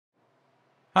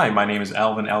Hi, my name is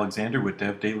Alvin Alexander with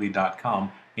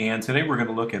DevDaily.com, and today we're going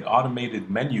to look at automated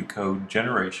menu code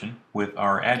generation with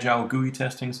our Agile GUI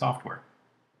testing software.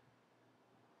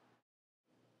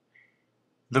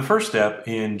 The first step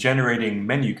in generating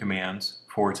menu commands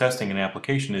for testing an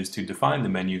application is to define the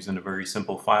menus in a very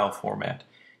simple file format.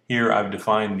 Here I've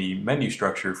defined the menu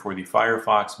structure for the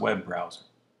Firefox web browser.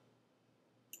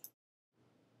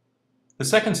 The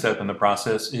second step in the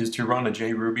process is to run a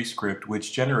JRuby script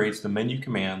which generates the menu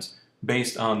commands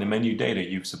based on the menu data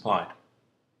you've supplied.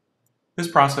 This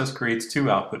process creates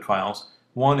two output files.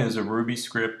 One is a Ruby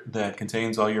script that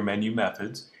contains all your menu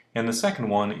methods, and the second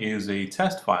one is a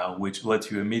test file which lets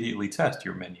you immediately test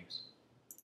your menus.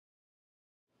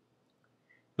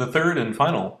 The third and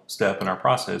final step in our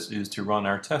process is to run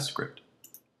our test script.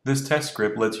 This test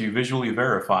script lets you visually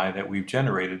verify that we've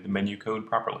generated the menu code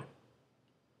properly.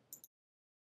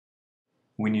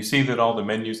 When you see that all the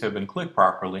menus have been clicked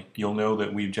properly, you'll know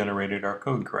that we've generated our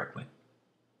code correctly.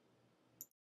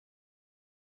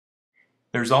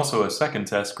 There's also a second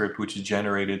test script which is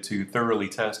generated to thoroughly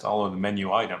test all of the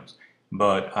menu items,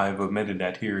 but I've omitted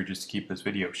that here just to keep this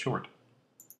video short.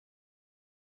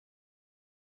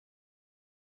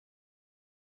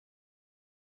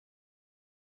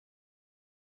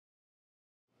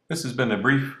 This has been a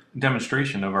brief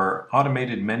demonstration of our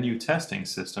automated menu testing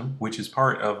system, which is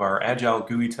part of our Agile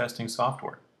GUI testing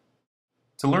software.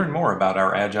 To learn more about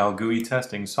our Agile GUI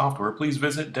testing software, please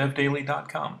visit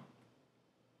devdaily.com.